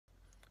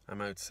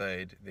I'm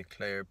outside the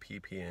Clare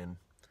PPN.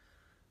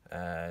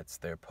 It's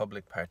their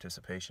public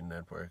participation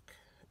network.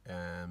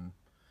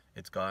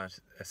 It's got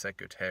a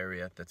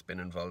secretariat that's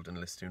been involved in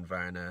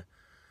LISDOONVARNA.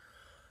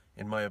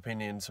 In my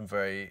opinion, some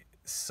very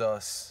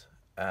sus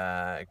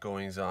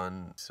goings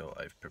on. So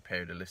I've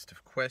prepared a list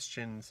of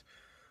questions.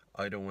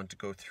 I don't want to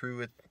go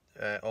through it,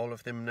 all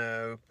of them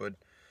now, but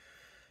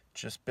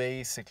just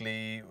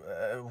basically,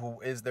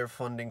 is there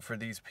funding for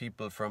these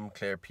people from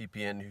Clare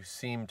PPN who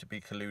seem to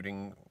be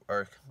colluding,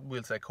 or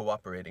we'll say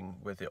cooperating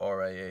with the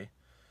RIA,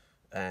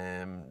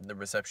 the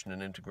Reception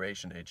and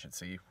Integration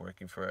Agency,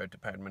 working for our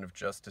Department of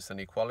Justice and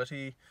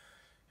Equality,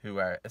 who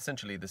are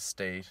essentially the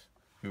state,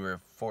 who are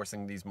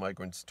forcing these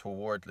migrants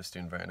toward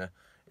LISDOONVARNA.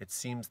 It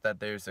seems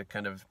that there's a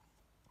kind of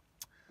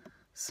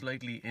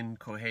slightly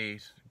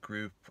incoherent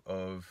group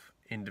of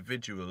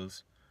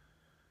individuals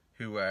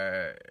who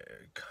are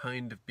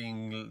kind of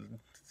being,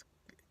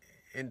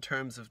 in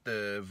terms of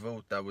the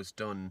vote that was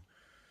done,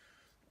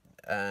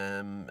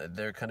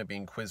 they're kind of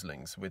being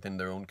quislings within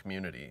their own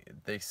community.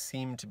 They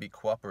seem to be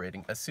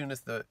cooperating. As soon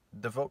as the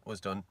vote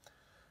was done,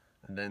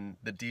 and then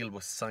the deal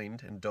was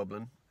signed in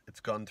Dublin, it's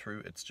gone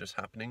through, it's just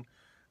happening,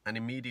 and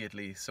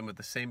immediately some of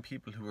the same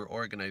people who were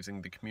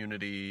organising the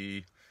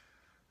community,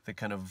 the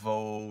kind of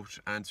vote,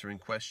 answering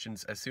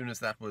questions, as soon as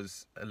that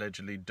was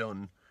allegedly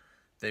done,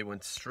 they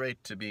went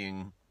straight to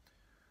being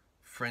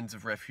Friends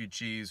of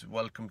Refugees,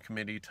 Welcome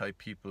Committee type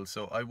people.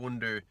 So I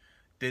wonder,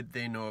 did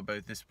they know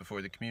about this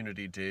before the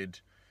community did?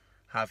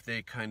 Have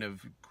they kind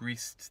of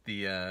greased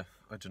the, I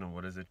don't know,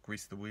 what is it,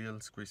 grease the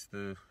wheels, grease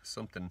the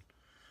something,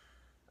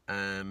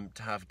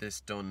 to have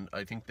this done?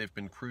 I think they've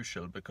been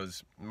crucial,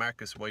 because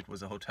Marcus White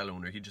was a hotel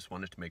owner, he just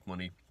wanted to make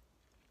money.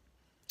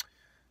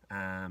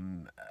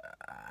 And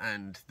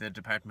the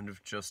Department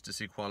of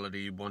Justice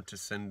Equality want to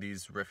send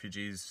these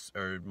refugees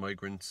or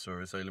migrants or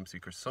asylum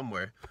seekers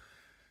somewhere.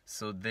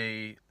 So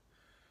they're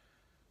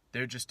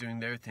just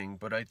doing their thing.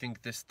 But I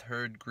think this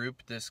third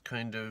group, this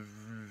kind of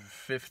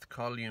fifth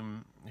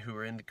column who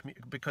are in the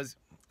community, because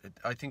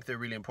I think they're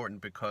really important,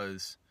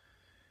 because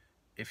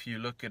if you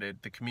look at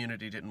it, the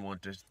community didn't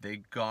want it. They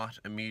got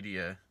a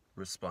media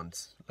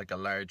response, like a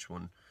large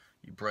one,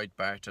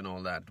 Breitbart and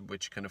all that,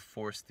 which kind of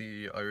forced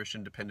the Irish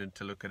Independent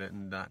to look at it,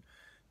 and that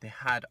they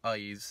had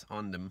eyes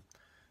on them.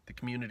 The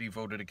community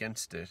voted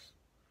against it.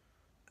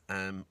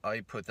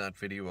 I put that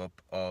video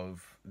up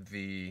of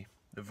the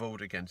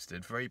vote against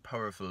it. Very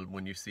powerful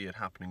when you see it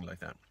happening like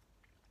that.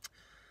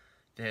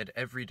 They had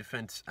every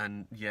defence,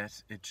 and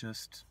yet it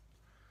just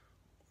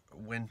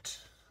went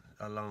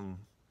along.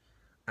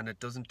 And it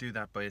doesn't do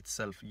that by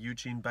itself.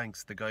 Eugene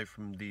Banks, the guy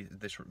from the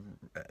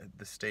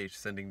state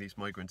sending these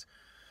migrants,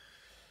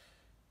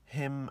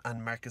 him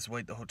and Marcus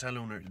White, the hotel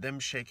owner,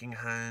 them shaking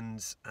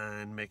hands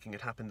and making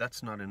it happen,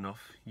 that's not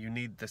enough. You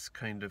need this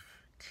kind of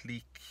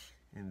clique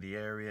in the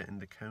area, in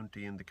the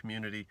county, in the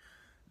community.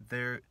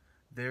 They're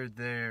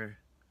there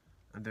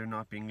and they're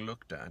not being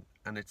looked at.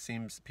 And it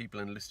seems people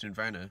in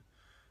LISDOONVARNA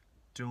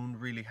don't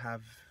really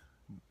have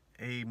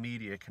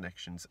media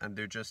connections, and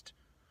they're just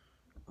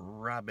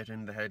rabbit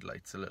in the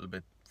headlights a little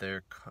bit.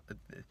 They're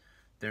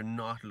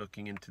not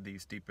looking into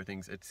these deeper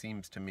things, it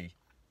seems to me.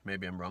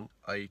 Maybe I'm wrong.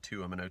 I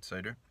too am an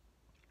outsider,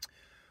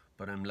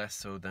 but I'm less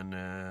so than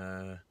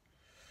a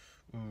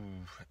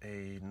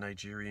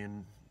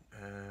Nigerian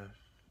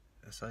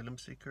asylum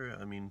seeker.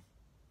 I mean,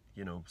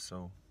 you know,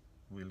 so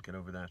we'll get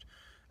over that.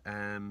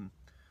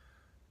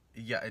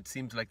 Yeah, it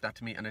seems like that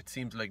to me, and it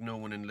seems like no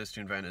one in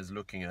LISDOONVARNA is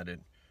looking at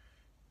it.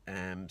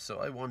 So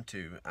I want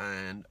to,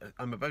 and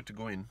I'm about to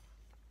go in.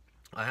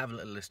 I have a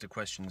little list of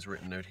questions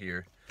written out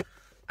here,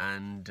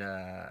 and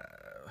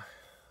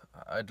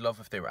I'd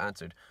love if they were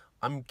answered.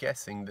 I'm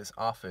guessing this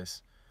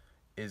office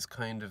is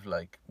kind of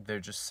like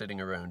they're just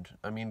sitting around.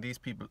 I mean, these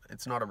people,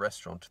 it's not a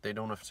restaurant. They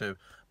don't have to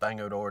bang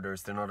out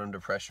orders. They're not under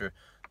pressure.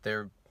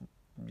 They're,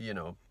 you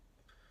know,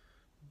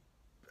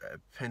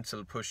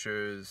 pencil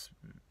pushers.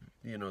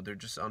 You know, they're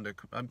just on the.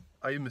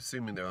 I'm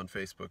assuming they're on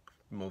Facebook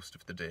most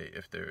of the day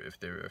if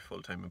they're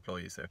full-time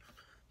employees there.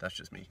 That's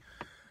just me.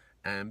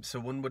 So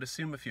one would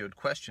assume if you had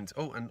questions.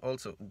 Oh, and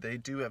also they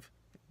do have,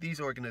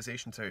 these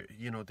organizations are,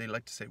 you know, they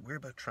like to say we're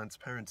about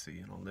transparency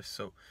and all this.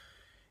 So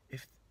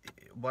if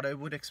what I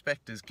would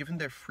expect is, given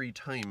their free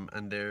time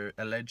and their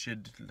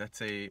alleged, let's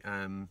say,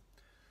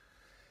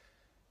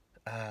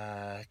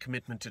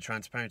 commitment to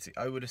transparency,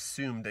 I would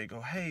assume they go,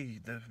 hey,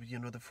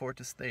 the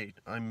Fourth Estate,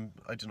 I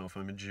don't know if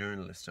I'm a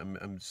journalist,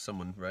 I'm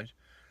someone, right?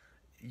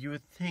 You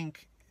would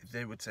think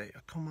they would say, oh,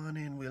 come on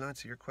in, we'll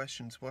answer your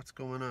questions, what's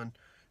going on?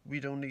 We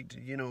don't need,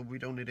 we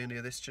don't need any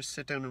of this, just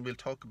sit down and we'll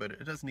talk about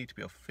it. It doesn't need to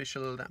be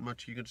official that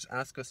much. You can just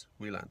ask us,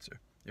 we'll answer.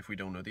 If we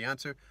don't know the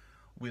answer,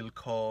 we'll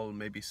call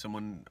maybe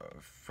someone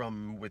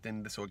from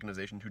within this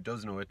organization who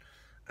does know it,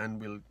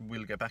 and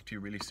we'll get back to you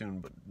really soon.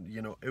 But,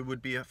 it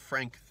would be a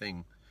frank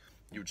thing.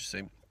 You would just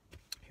say,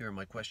 here are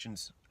my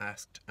questions,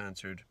 asked,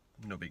 answered,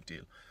 no big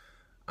deal.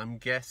 I'm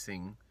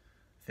guessing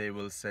they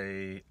will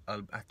say,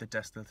 at the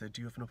desk they'll say,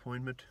 do you have an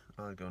appointment?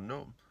 I'll go,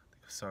 no.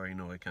 Sorry,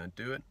 no, I can't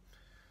do it.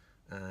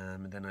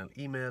 and then I'll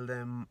email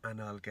them,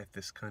 and I'll get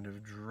this kind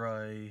of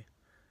dry,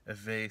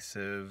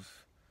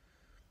 evasive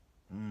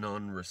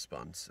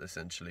non-response,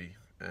 essentially.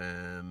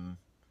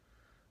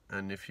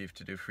 And if you have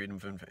to do freedom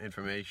of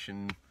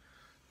information,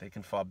 they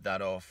can fob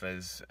that off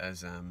as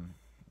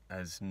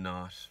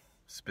not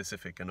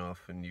specific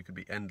enough, and you could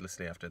be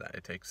endlessly after that.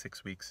 It takes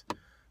 6 weeks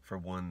for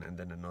one, and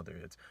then another.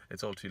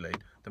 It's all too late.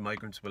 The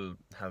migrants will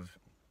have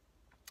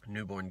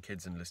newborn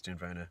kids in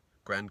LISDOONVARNA,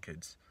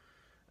 grandkids,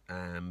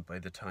 by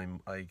the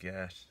time I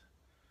get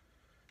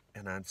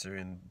an answer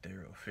in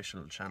their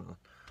official channel.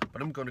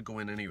 But I'm going to go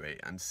in anyway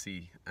and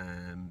see,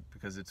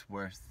 because it's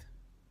worth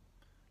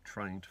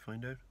trying to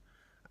find out.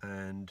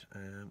 And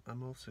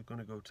I'm also going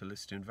to go to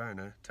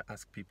LISDOONVARNA to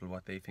ask people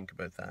what they think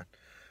about that,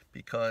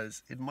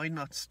 because it might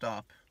not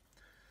stop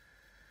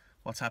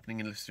what's happening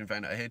in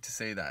LISDOONVARNA. I hate to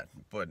say that,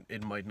 but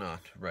it might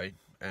not, right?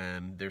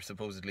 They're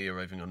supposedly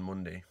arriving on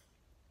Monday.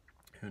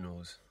 Who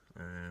knows?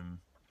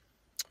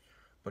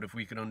 But if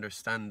we could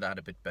understand that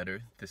a bit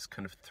better, this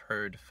kind of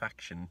third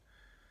faction,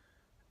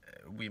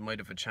 we might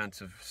have a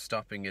chance of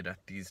stopping it at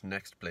these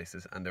next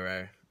places, and there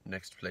are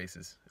next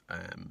places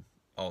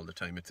all the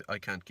time. I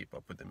can't keep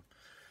up with them.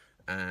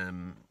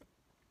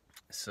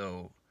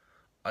 So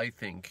I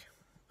think,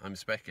 I'm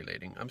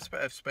speculating.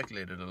 I've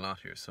speculated a lot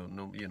here, so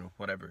no,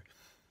 whatever.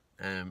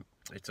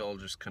 It's all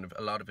just kind of,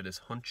 a lot of it is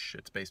hunch.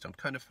 It's based on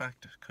kind of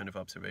fact, kind of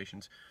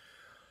observations.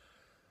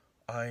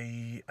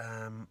 I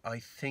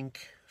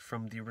think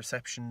from the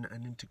Reception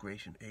and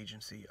Integration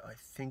Agency, I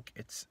think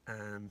it's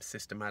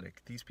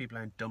systematic. These people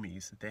aren't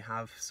dummies. They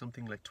have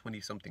something like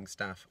 20-something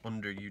staff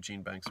under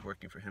Eugene Banks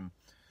working for him.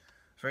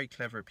 Very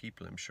clever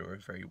people, I'm sure,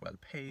 very well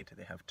paid.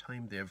 They have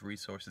time, they have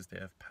resources, they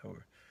have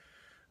power.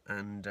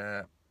 And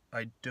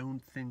I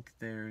don't think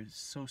they're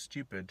so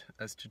stupid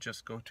as to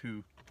just go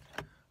to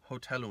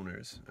hotel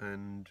owners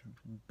and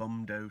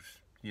bummed out,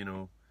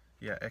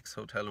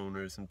 ex-hotel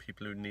owners and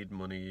people who need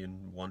money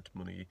and want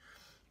money.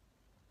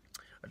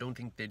 I don't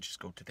think they just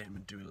go to them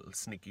and do a little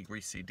sneaky,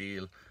 greasy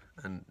deal.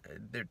 And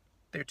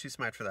they're too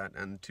smart for that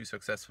and too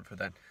successful for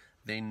that.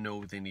 They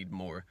know they need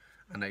more.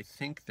 And I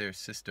think their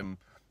system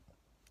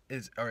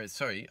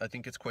I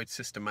think it's quite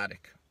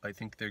systematic. I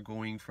think they're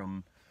going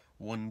from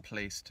one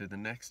place to the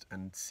next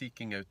and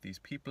seeking out these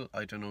people.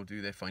 I don't know,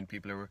 do they find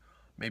people who are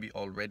maybe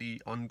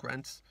already on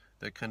grants?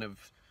 They're kind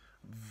of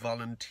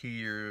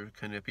volunteer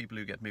kind of people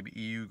who get maybe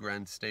EU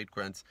grants, state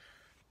grants.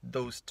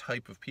 Those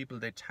type of people,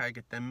 they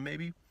target them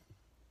maybe.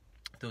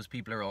 Those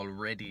people are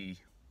already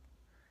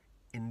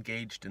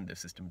engaged in the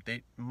system.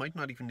 They might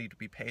not even need to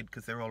be paid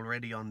because they're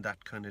already on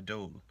that kind of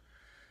dole.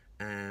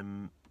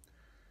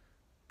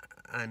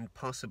 And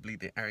possibly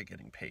they are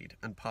getting paid,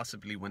 and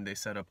possibly when they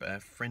set up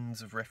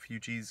Friends of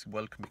Refugees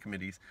welcome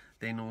committees,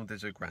 they know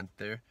there's a grant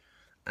there.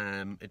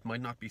 It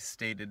might not be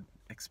stated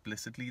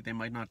explicitly. They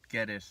might not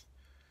get it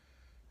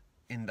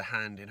in the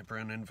hand in a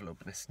brown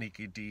envelope in a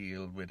sneaky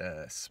deal with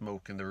a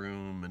smoke in the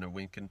room and a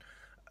winking.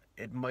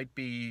 It might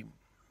be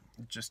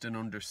just an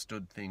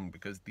understood thing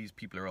because these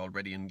people are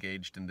already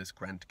engaged in this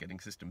grant getting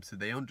system, so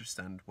they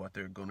understand what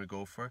they're going to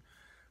go for,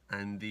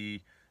 and the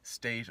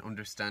state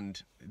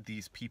understand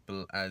these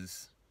people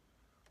as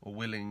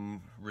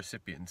willing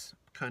recipients,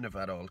 kind of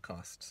at all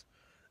costs.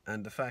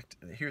 And the fact,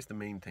 here's the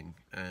main thing,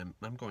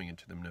 I'm going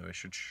into them now, I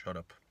should shut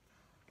up,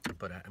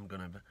 but I'm going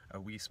to have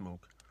a wee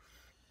smoke.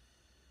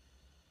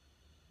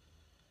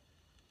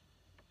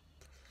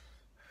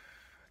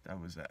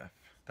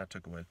 That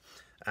took a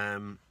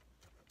while.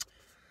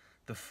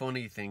 The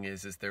funny thing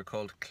is they're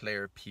called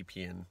Clare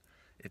PPN.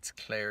 It's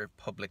Clare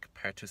Public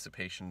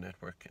Participation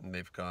Network, and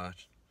they've got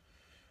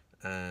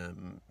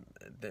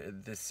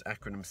this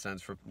acronym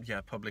stands for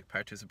Public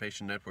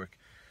Participation Network,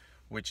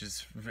 which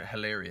is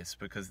hilarious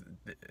because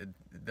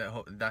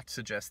that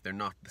suggests they're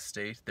not the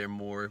state. They're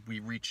more, we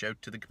reach out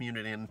to the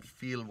community and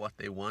feel what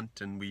they want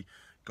and we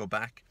go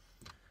back.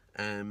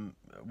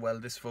 Well,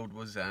 this vote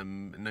was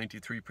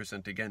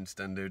 93% against,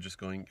 and they're just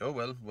going, oh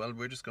well,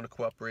 we're just going to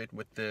cooperate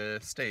with the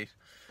state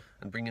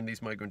and bring in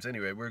these migrants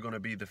anyway. We're going to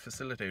be the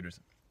facilitators.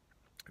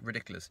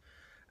 Ridiculous.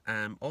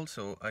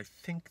 Also, I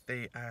think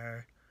they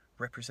are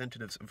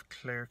representatives of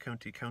Clare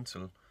County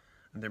Council,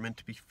 and they're meant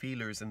to be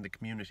feelers in the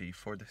community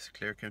for this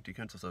Clare County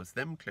Council. So it's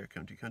them, Clare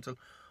County Council.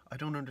 I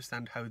don't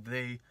understand how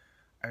they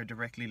are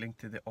directly linked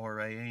to the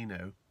RIA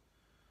now.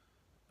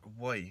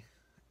 Why?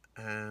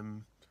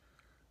 And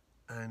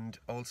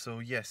also,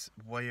 yes,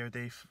 why are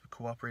they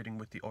cooperating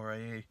with the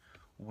RIA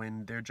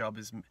when their job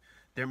is,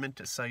 they're meant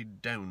to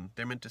side down.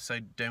 They're meant to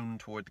side down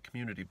toward the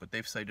community, but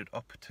they've sided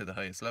up to the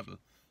highest level,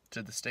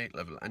 to the state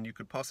level, and you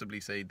could possibly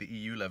say the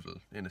EU level,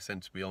 in a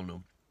sense, we all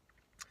know.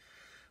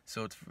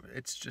 So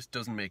it's just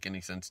doesn't make any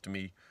sense to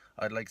me.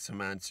 I'd like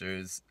some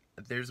answers.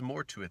 There's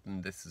more to it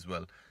than this as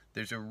well.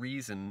 There's a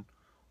reason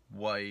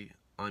why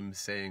I'm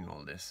saying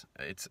all this.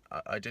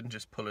 I didn't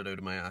just pull it out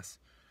of my ass.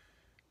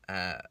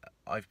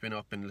 I've been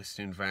up in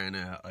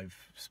LISDOONVARNA, I've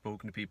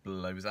spoken to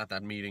people, I was at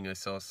that meeting, I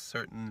saw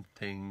certain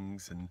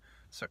things and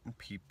certain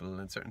people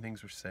and certain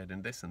things were said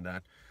and this and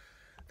that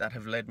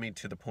have led me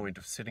to the point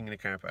of sitting in a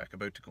car park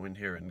about to go in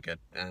here and get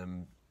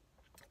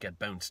get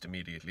bounced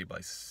immediately by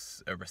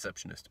a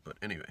receptionist. But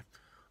anyway,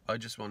 I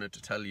just wanted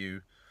to tell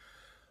you,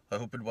 I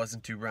hope it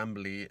wasn't too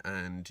rambly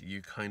and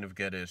you kind of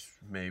get it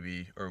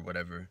maybe or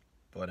whatever,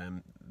 but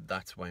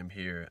that's why I'm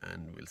here,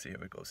 and we'll see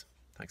how it goes.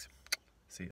 Thanks.